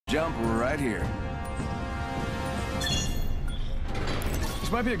Jump right here. This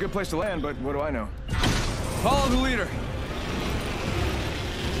might be a good place to land, but what do I know? Follow the leader.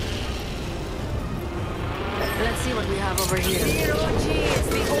 Let's see what we have over here. Hirochi, it's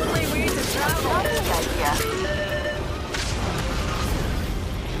the only way to travel.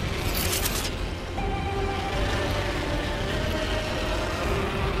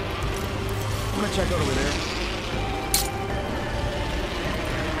 I'm gonna check out over there.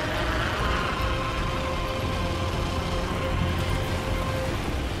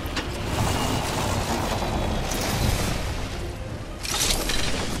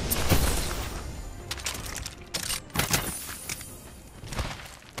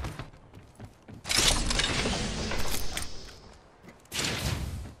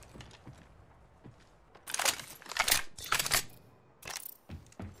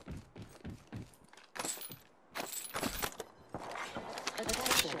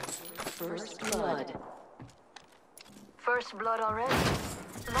 First blood. First blood already?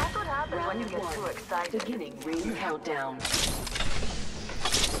 That's what happens when you get too excited. Beginning ring countdown.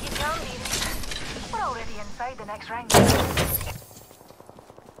 Keep down, Edie. We're already inside the next ring.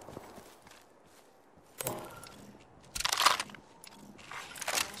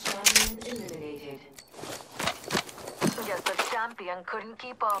 Champion eliminated. Guess the champion couldn't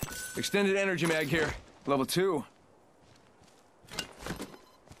keep up. Extended energy mag here. Level 2.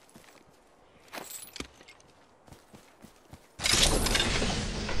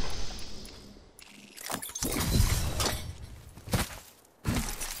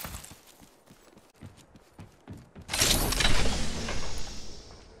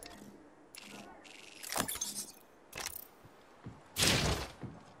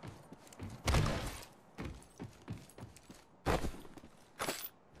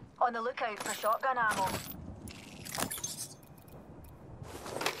 On the lookout for shotgun ammo.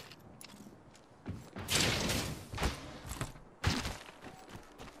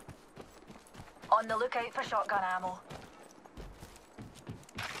 On the lookout for shotgun ammo.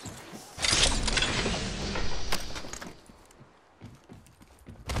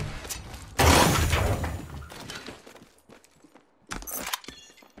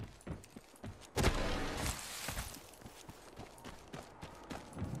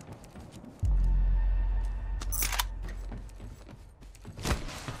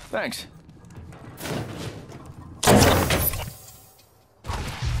 Thanks.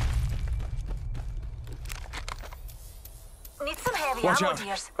 Need some heavy Watch ammo, out.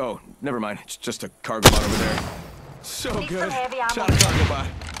 dears. Oh, never mind. It's just a cargo bot over there. So Need some good. heavy ammo. Shot a cargo bot.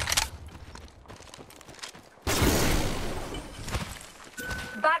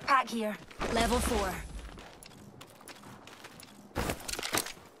 Backpack here. Level 4.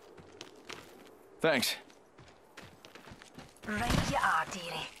 Thanks. Right you are,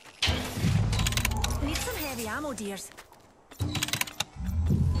 dearie. Need some heavy ammo, dears.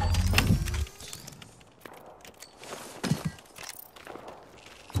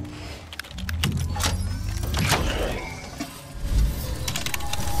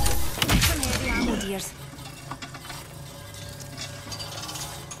 Need some heavy ammo, dears.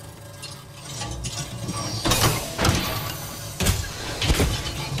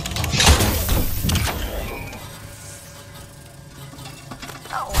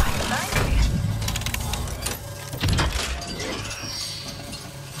 Oh, thank you.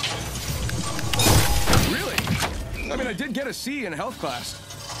 Really? I mean, I did get a C in health class.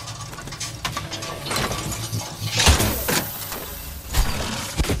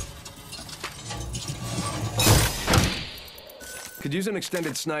 Could use an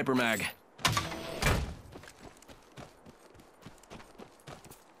extended sniper mag.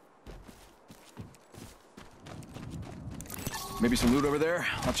 Maybe some loot over there?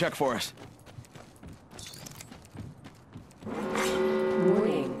 I'll check for us.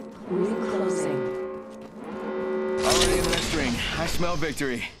 Warning. Ring closing. Already in the next ring. I smell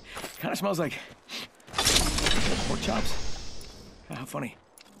victory. Kind of smells like pork chops. How funny.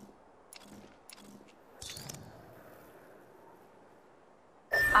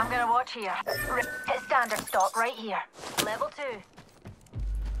 I'm gonna watch here. Hit standard stock right here. Level 2.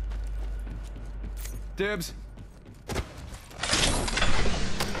 Dibs.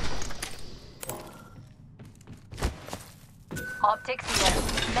 Optics here.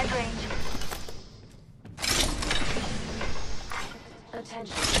 Mid-range.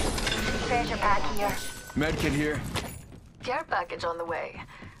 Attention. Treasure pack here. Medkit here. Care package on the way.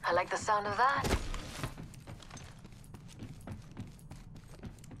 I like the sound of that.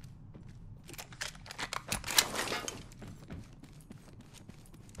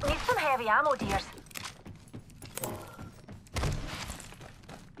 Need some heavy ammo, dears.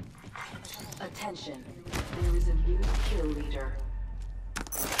 Attention, there is a new kill leader.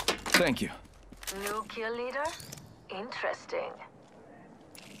 Thank you. New kill leader? Interesting.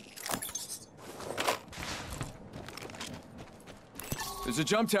 There's a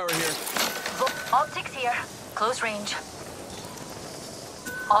jump tower here. Optics here. Close range.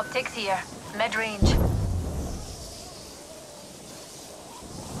 Optics here. Mid-range.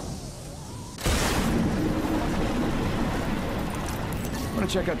 I want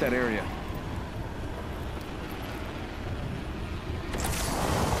to check out that area.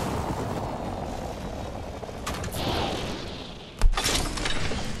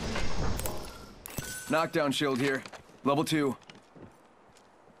 Knockdown shield here. Level 2.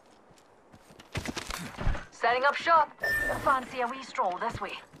 Setting up shop. Fancy a wee stroll this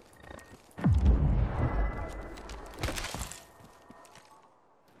way.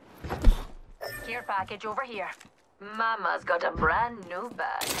 Care package over here. Mama's got a brand new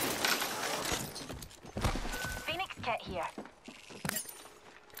bag. Phoenix kit here.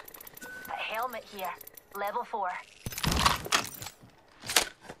 A helmet here. Level 4.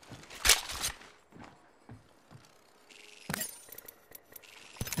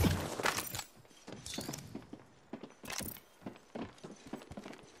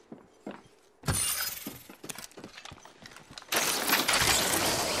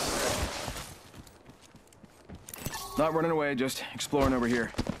 Not running away, just exploring over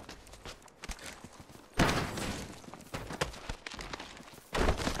here.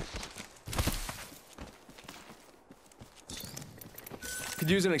 Could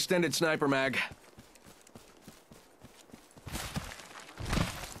use an extended sniper mag.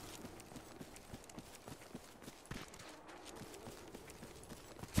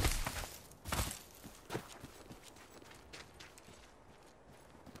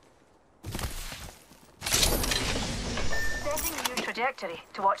 Setting a new trajectory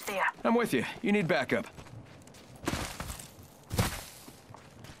to watch there. I'm with you. You need backup.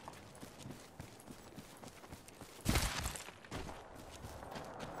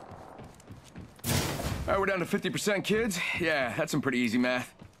 All right, we're down to 50%, kids. Yeah, that's some pretty easy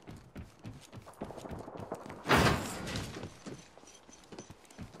math.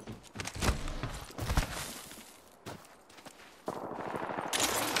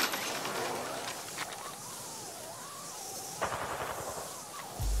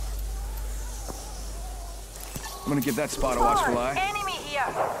 I'm gonna give that spot a watchful eye. Enemy here.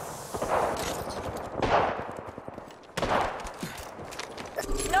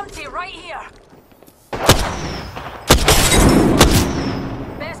 Numpty right here.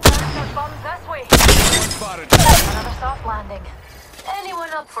 Best bastard bombs this way. Spotted. Another soft landing.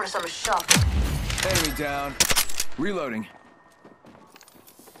 Anyone up for some shopping? Enemy down. Reloading.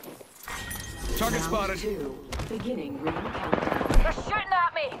 Target Round spotted. 2, beginning ring countdown. They're shooting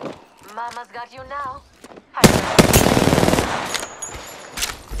at me. Mama's got you now.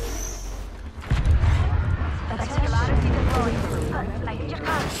 Singularity deployed. Light your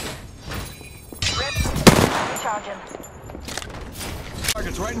guns. Rip. Recharging.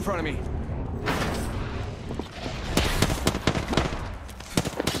 Target's right in front of me.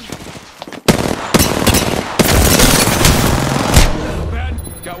 Bad.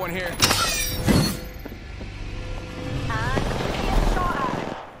 Got one here. And being shot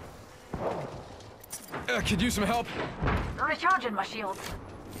Could use some help. at. Recharging my shields.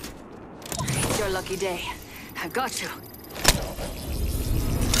 It's your lucky day. I got you.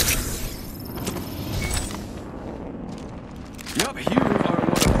 Yup, you are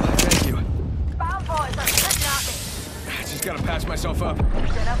wonderful. Thank you. Bound boys are shooting at me. I just gotta patch myself up.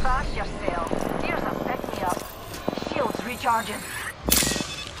 Didn't bash yourself. Here's a pick-me-up. Shields recharging.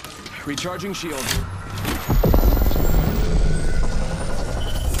 Recharging shield.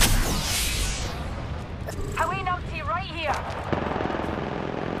 Haween Numpty right here.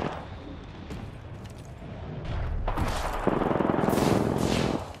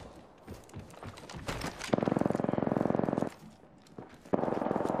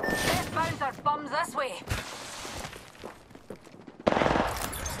 Best bouncer bums this way.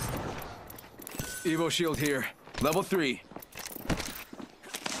 Evo shield here. Level 3.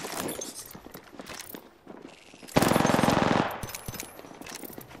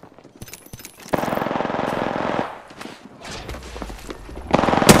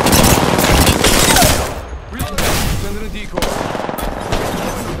 Send in a decoy.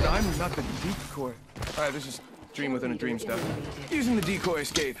 I'm not the decoy. Alright, this is dream within a dream stuff. Using the decoy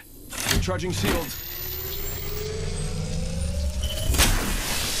escape. Recharging shields.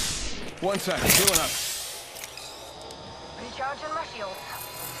 One sec, healing up. Recharging my shield.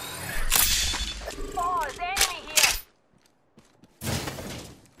 Pause, enemy here.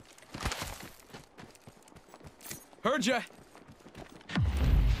 Heard ya.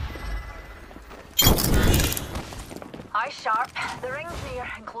 Eyes sharp. The ring's near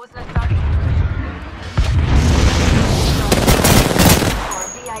and closing in 30. For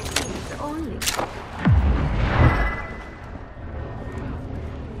VIPs only.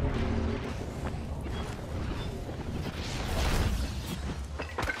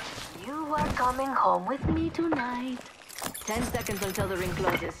 You are coming home with me tonight. 10 seconds until the ring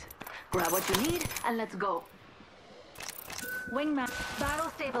closes. Grab what you need and let's go. Wingman. Barrel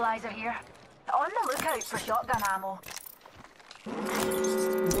stabilizer here. On the lookout for shotgun ammo.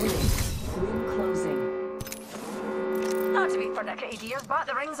 Ring closing. Not to be pernickety dears, but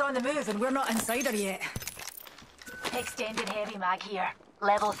the ring's on the move and we're not inside her yet. Extended heavy mag here.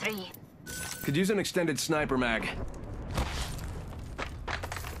 Level 3. Could use an extended sniper mag.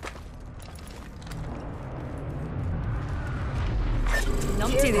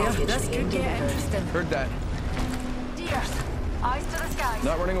 Numpty there. This could get interesting. Heard that. Dears, eyes to the skies.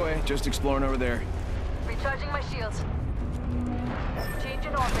 Not running away, just exploring over there. Recharging my shields.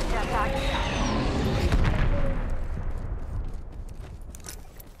 Changing orbit to attack.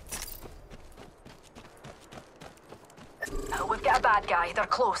 Oh, we've got a bad guy. They're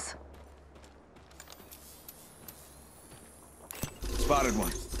close. Spotted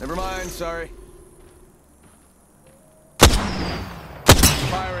one. Never mind, sorry.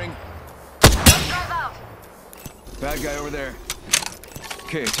 Firing. Let's drive out. Bad guy over there.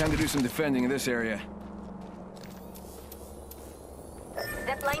 Okay, time to do some defending in this area.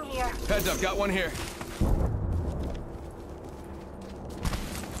 Zip line here. Heads up, got one here.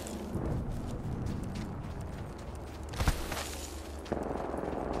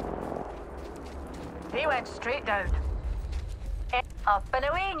 He went straight down. Up and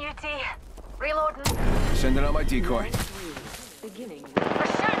away, Newty. Reloading. Sending out my decoy. Beginning. They're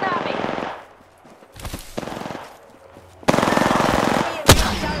shooting at me.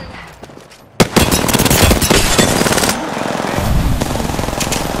 Down.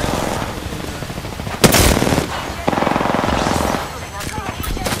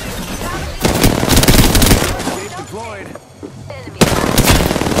 Escape deployed. Enemy.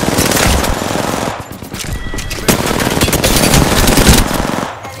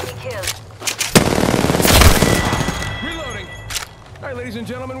 Enemy killed. Reloading. All right, ladies and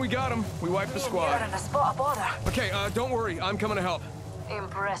gentlemen, we got him. We wiped the You're squad. in a spot of bother. Okay, don't worry. I'm coming to help.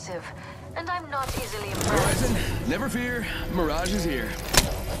 Impressive. And I'm not easily impressed. Horizon, never fear. Mirage is here.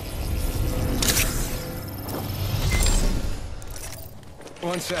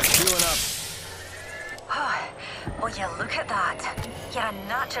 One sec, healing up. Oh, you look at that. You're a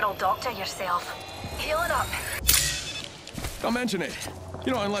natural doctor yourself. Healing up. Don't mention it.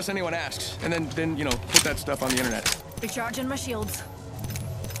 You know, unless anyone asks. And then you know, put that stuff on the internet. Recharging my shields.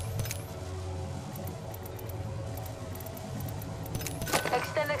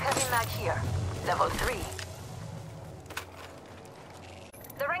 Extended heavy mag here. Level 3.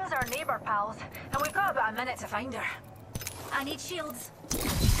 The ring's our neighbor, pals, and we've got about a minute to find her. I need shields.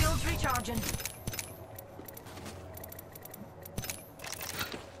 Shields recharging.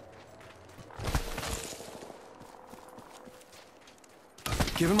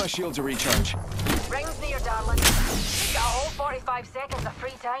 Giving my shields a recharge. Ring's near, darling. You've got a whole 45 seconds of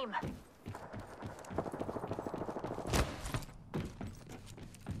free time.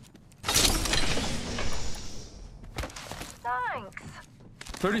 Thanks.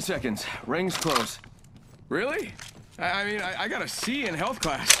 30 seconds. Rings close. Really? I mean, I got a C in health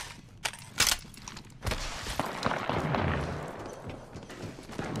class.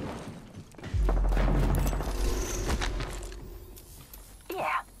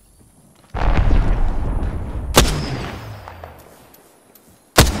 Yeah.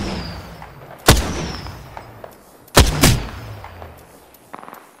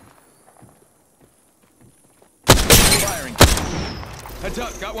 Firing. Heads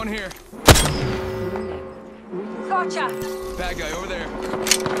up, got one here. Gotcha. Bad guy over there.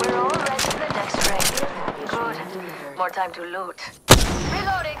 We're all ready for the next ring. Good. More time to loot.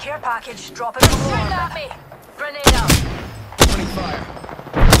 Reloading. Care package. Dropping the floor. Shoot at me. Grenade out. Opening fire.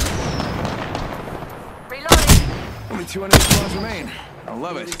 Reloading. Only 200 squads remain. I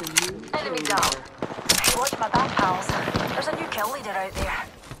love it. Enemy down. Hey, watch my back, pals. There's a new kill leader out there.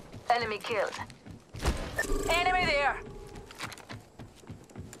 Enemy killed. Enemy there.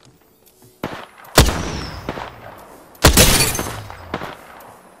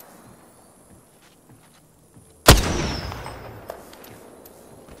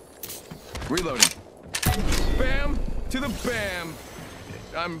 Reloading. Bam to the bam.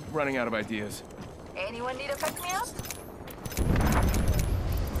 I'm running out of ideas. Anyone need a pick-me-up?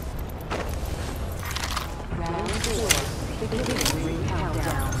 Round 6. Beginning ring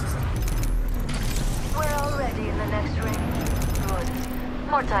countdown. We're already in the next ring. Good.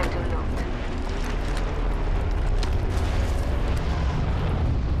 More time to loot.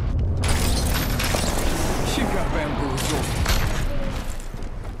 She got bamboozled.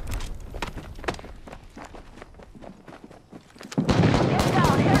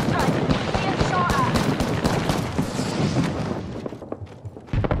 Inbound airstrike. Being shot at.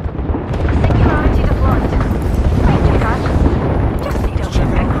 Singularity deployed. Thank you, guys. Just need to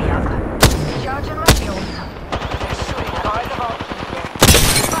pick me up. Charging my shields. They're shooting at our vault here.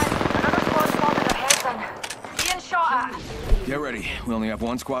 Right, another squad spotted their heads in. Being shot at. Get ready. We only have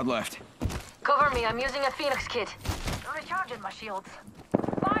one squad left. Cover me, I'm using a Phoenix kit. Recharging my shields.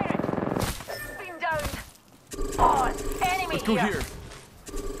 Firing! Beam down! On! Enemy Let's go here.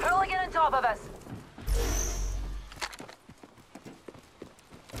 Hooligan on top of us!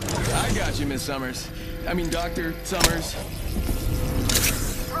 I got you, Miss Summers. I mean, Dr. Summers.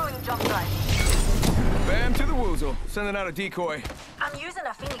 Throwing jump drive. Bam to the woozle. Sending out a decoy. I'm using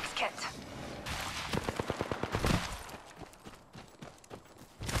a Phoenix kit.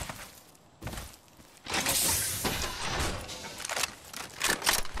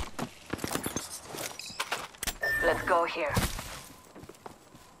 Let's go here.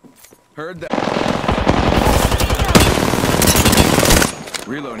 Heard that.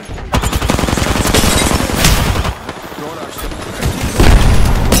 Reloading. Throwing our stuff.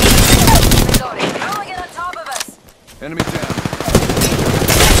 Reloading. Hooligan on top of us! Enemy down.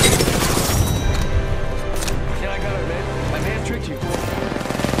 Yeah, I gotta admit, I may have tricked you. Glad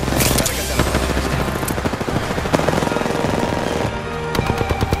I got that up.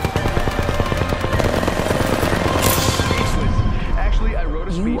 Speechless. Actually, I wrote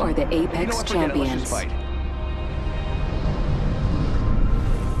a speech. You are the You know Apex what, forget it. Let's just champions. fight.